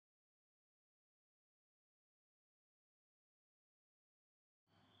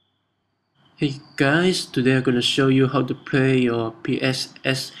Hey guys, today I'm gonna show you how to play your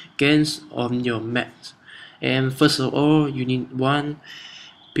PSX games on your Mac. And first of all, you need one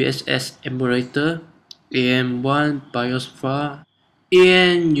PSX emulator and one BIOS file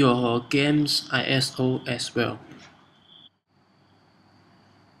and your game's ISO as well.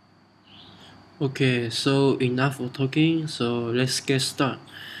 Okay, so enough of talking, so let's get started.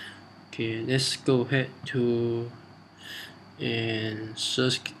 Okay, let's go ahead to and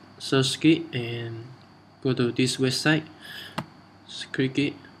search it and go to this website. Just click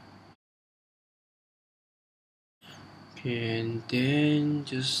it. And then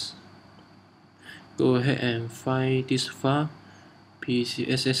just go ahead and find this file,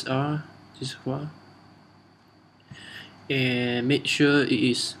 PCSXR, this file, and make sure it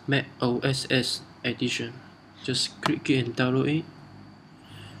is Mac OS edition. Just click it and download it.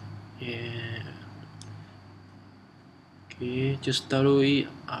 And okay, just download it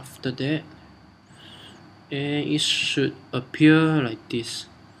after that, and it should appear like this.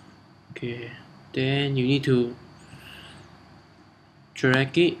 Okay, then you need to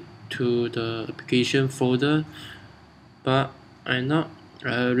drag it to the application folder, but I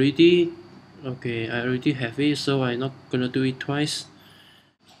already have it, so I'm not gonna do it twice.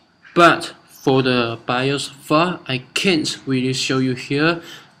 But for the BIOS file, I can't really show you here,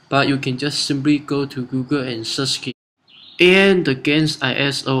 but you can just simply go to Google and search it, and the game's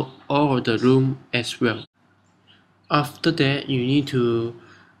ISO or the room as well. After that, you need to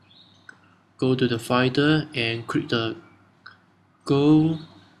go to the folder and click the go,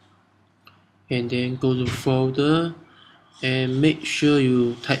 and then go to folder and make sure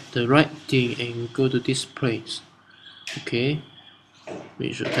you type the right thing and go to this place. Okay,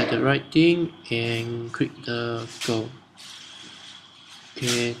 make sure you type the right thing and click the go.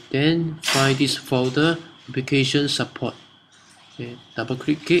 Okay, then find this folder, application support. Okay, double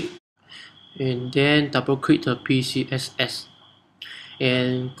click it and then double click the PCSX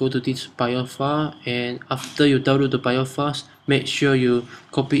and go to this BIOS file, and after you download the BIOS files, make sure you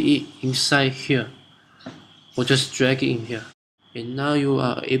copy it inside here or just drag it in here. And now you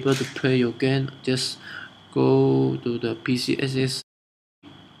are able to play your game. Just go to the PCSX,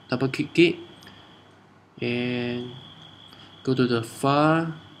 double click it and go to the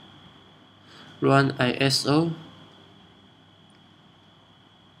file, run ISO,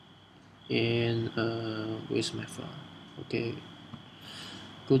 and where's my file? Okay,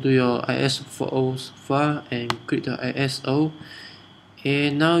 go to your ISO file and click the ISO,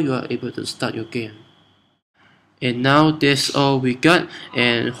 and now you are able to start your game. And now that's all we got,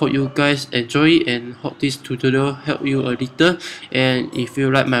 and hope you guys enjoy it and hope this tutorial helped you a little. And if you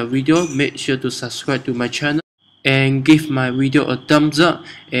like my video, make sure to subscribe to my channel and give my video a thumbs up,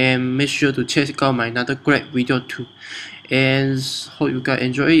 and make sure to check out my another great video too. And hope you guys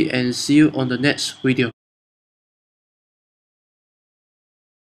enjoy it, and see you on the next video.